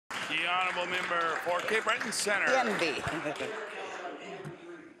honourable member for Cape Breton Centre. Envy.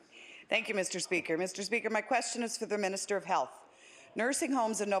 Thank you, Mr. Speaker. Mr. Speaker, my question is for the Minister of Health. Nursing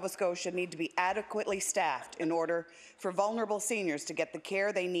homes in Nova Scotia need to be adequately staffed in order for vulnerable seniors to get the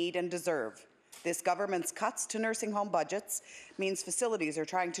care they need and deserve. This government's cuts to nursing home budgets means facilities are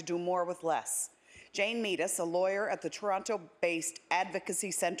trying to do more with less. Jane Meadus, a lawyer at the Toronto-based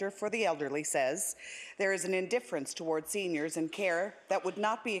Advocacy Centre for the Elderly, says there is an indifference towards seniors in care that would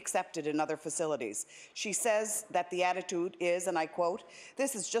not be accepted in other facilities. She says that the attitude is, and I quote,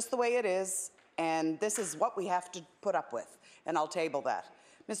 "This is just the way it is, and this is what we have to put up with," and I'll table that.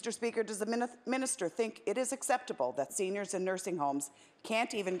 Mr. Speaker, does the minister think it is acceptable that seniors in nursing homes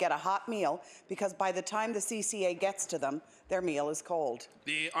can't even get a hot meal because by the time the CCA gets to them, their meal is cold?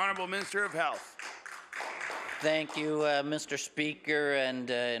 The Honourable Minister of Health. Thank you, Mr. Speaker. And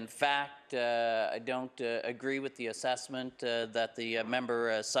in fact, I don't agree with the assessment that the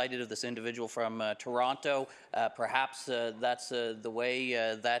member cited of this individual from Toronto. Perhaps that's the way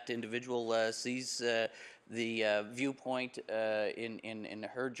that individual sees the viewpoint in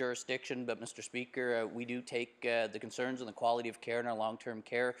her jurisdiction. But, Mr. Speaker, we do take the concerns and the quality of care in our long-term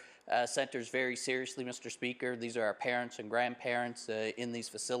care centres very seriously, Mr. Speaker. These are our parents and grandparents in these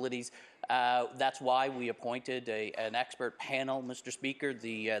facilities. That's why we appointed an expert panel, Mr. Speaker.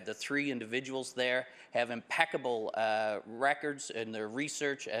 The three individuals there have impeccable records in their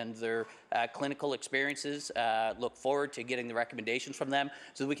research and their clinical experiences. Look forward to getting the recommendations from them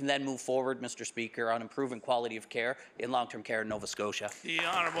so that we can then move forward, Mr. Speaker, on improving quality of care in long-term care in Nova Scotia. The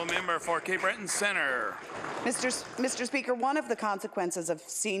honourable member for Cape Breton Centre. Mr. Speaker, one of the consequences of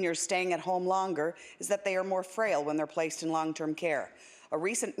seniors staying at home longer is that they are more frail when they're placed in long-term care. A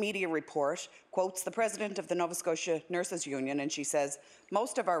recent media report quotes the president of the Nova Scotia Nurses Union, and she says,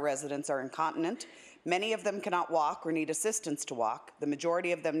 "Most of our residents are incontinent. Many of them cannot walk or need assistance to walk. The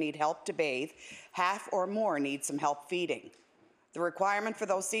majority of them need help to bathe. Half or more need some help feeding." The requirement for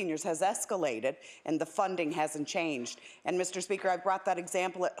those seniors has escalated and the funding hasn't changed. And Mr. Speaker, I brought that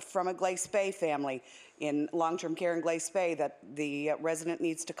example from a Glace Bay family in long-term care in Glace Bay that the resident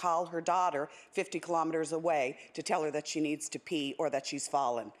needs to call her daughter 50 kilometres away to tell her that she needs to pee or that she's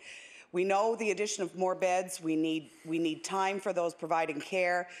fallen. We know the addition of more beds. We need time for those providing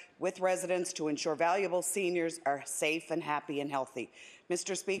care with residents to ensure valuable seniors are safe and happy and healthy.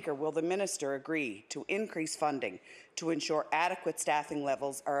 Mr. Speaker, will the minister agree to increase funding to ensure adequate staffing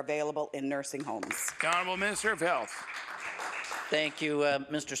levels are available in nursing homes? The Honourable Minister of Health. Thank you,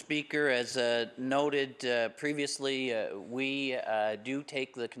 Mr. Speaker. As noted previously, we do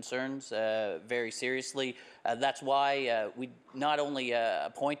take the concerns very seriously. That's why we not only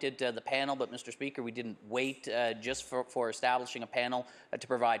appointed the panel, but, Mr. Speaker, we didn't wait just for establishing a panel to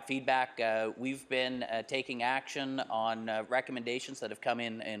provide feedback. We've been taking action on recommendations that have come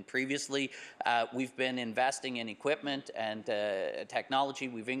in previously. We've been investing in equipment and technology.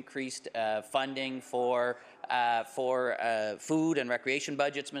 We've increased funding for food and recreation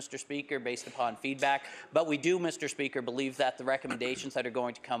budgets, Mr. Speaker, based upon feedback. But we do, Mr. Speaker, believe that the recommendations that are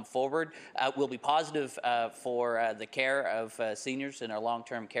going to come forward will be positive for the care of seniors in our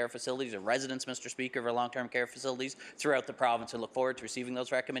long-term care facilities, and residents, Mr. Speaker, of our long-term care facilities throughout the province, and look forward to receiving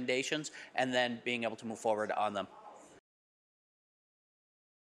those recommendations and then being able to move forward on them.